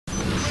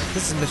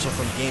This is Mitchell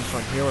from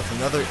GameFront here with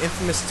another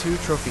Infamous 2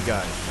 trophy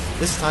guide,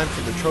 this time for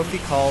the trophy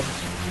called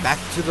Back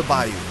to the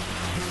Bayou.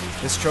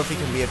 This trophy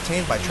can be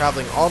obtained by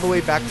traveling all the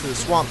way back to the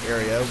swamp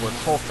area where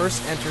Cole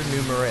first entered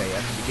New Marais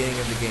at the beginning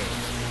of the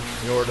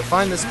game. In order to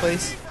find this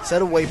place,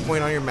 set a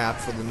waypoint on your map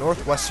for the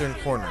northwestern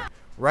corner,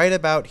 right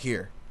about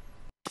here.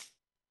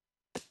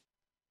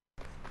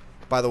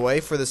 By the way,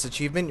 for this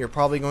achievement you're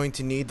probably going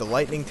to need the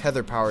lightning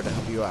tether power to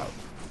help you out.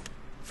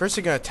 First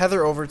you're going to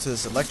tether over to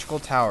this electrical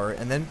tower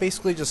and then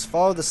basically just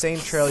follow the same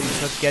trail you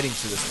took getting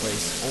to this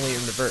place, only in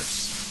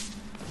reverse.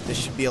 This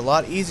should be a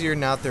lot easier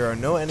now that there are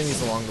no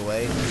enemies along the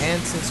way, and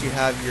since you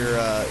have your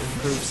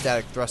improved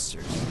static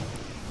thrusters.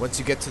 Once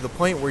you get to the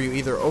point where you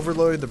either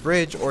overloaded the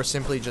bridge or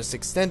simply just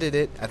extended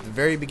it at the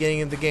very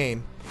beginning of the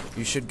game,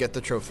 you should get the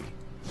trophy.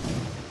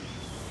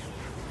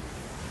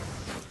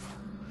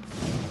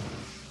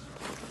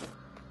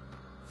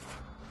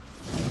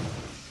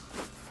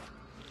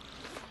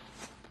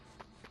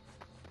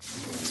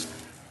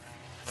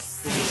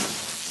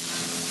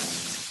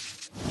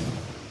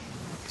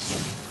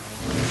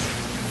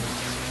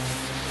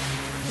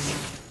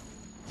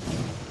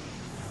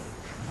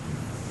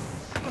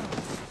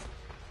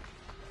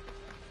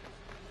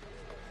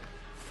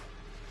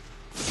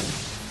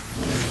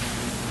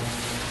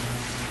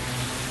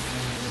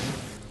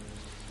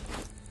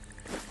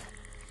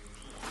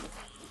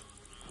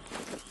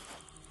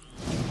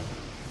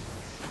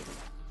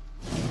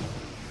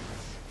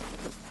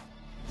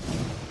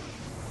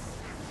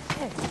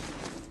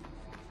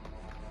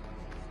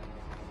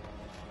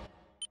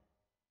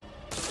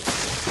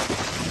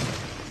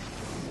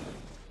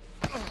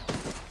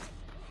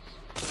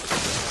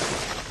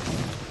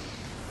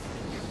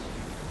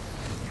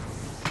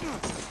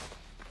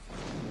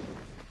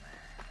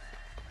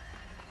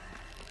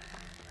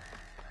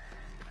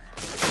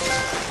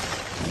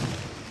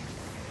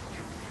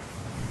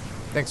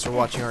 Thanks for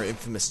watching our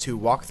Infamous 2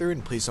 walkthrough,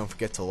 and please don't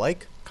forget to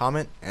like,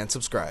 comment, and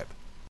subscribe.